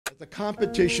The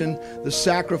competition, the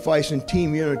sacrifice, and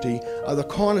team unity are the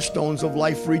cornerstones of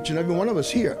life for each and every one of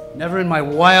us here. Never in my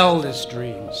wildest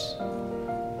dreams.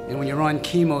 And when you're on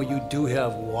chemo, you do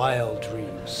have wild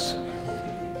dreams.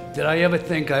 Did I ever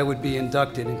think I would be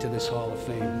inducted into this Hall of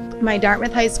Fame? My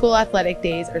Dartmouth High School athletic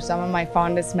days are some of my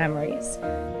fondest memories.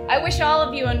 I wish all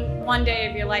of you in one day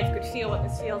of your life could feel what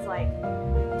this feels like.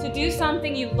 To do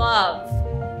something you love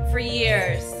for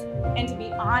years and to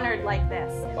be honored like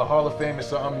this. A Hall of Fame is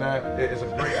something that is a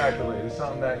great accolade. It's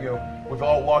something that, we've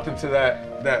all walked into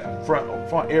that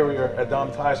front area at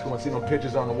Dartmouth High School and seen them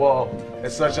pictures on the wall.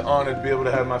 It's such an honor to be able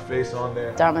to have my face on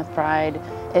there. Dartmouth Pride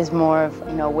is more of,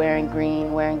 wearing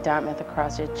green, wearing Dartmouth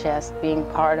across your chest, being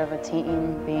part of a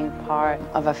team, being part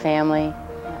of a family,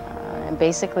 and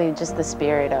basically just the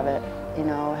spirit of it,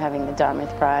 having the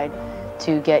Dartmouth Pride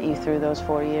to get you through those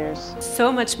 4 years.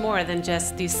 So much more than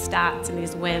just these stats and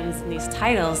these wins and these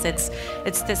titles. It's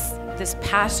this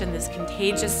passion, this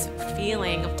contagious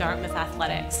feeling of Dartmouth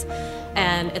athletics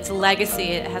and its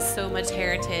legacy. It has so much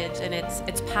heritage, and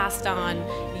it's passed on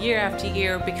year after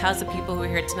year because of people who are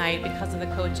here tonight, because of the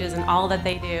coaches and all that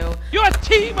they do. Your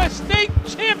team of state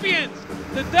champions,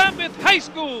 the Dartmouth High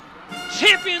School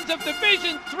champions of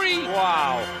Division III.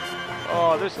 Wow.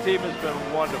 Oh, this team has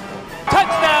been wonderful.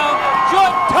 Touchdown,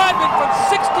 Jordan Todman from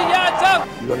 60 yards out.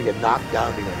 You're going to get knocked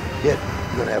down, you're going to hit,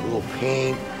 you're going to have a little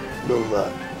pain, a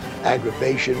little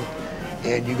aggravation,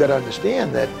 and you got to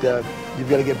understand that you've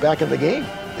got to get back in the game.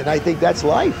 And I think that's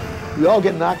life. We all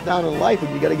get knocked down in life,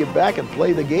 and you got to get back and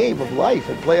play the game of life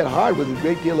and play it hard with a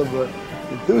great deal of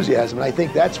enthusiasm. And I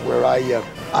think that's where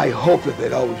I hope that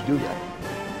they'd always do that.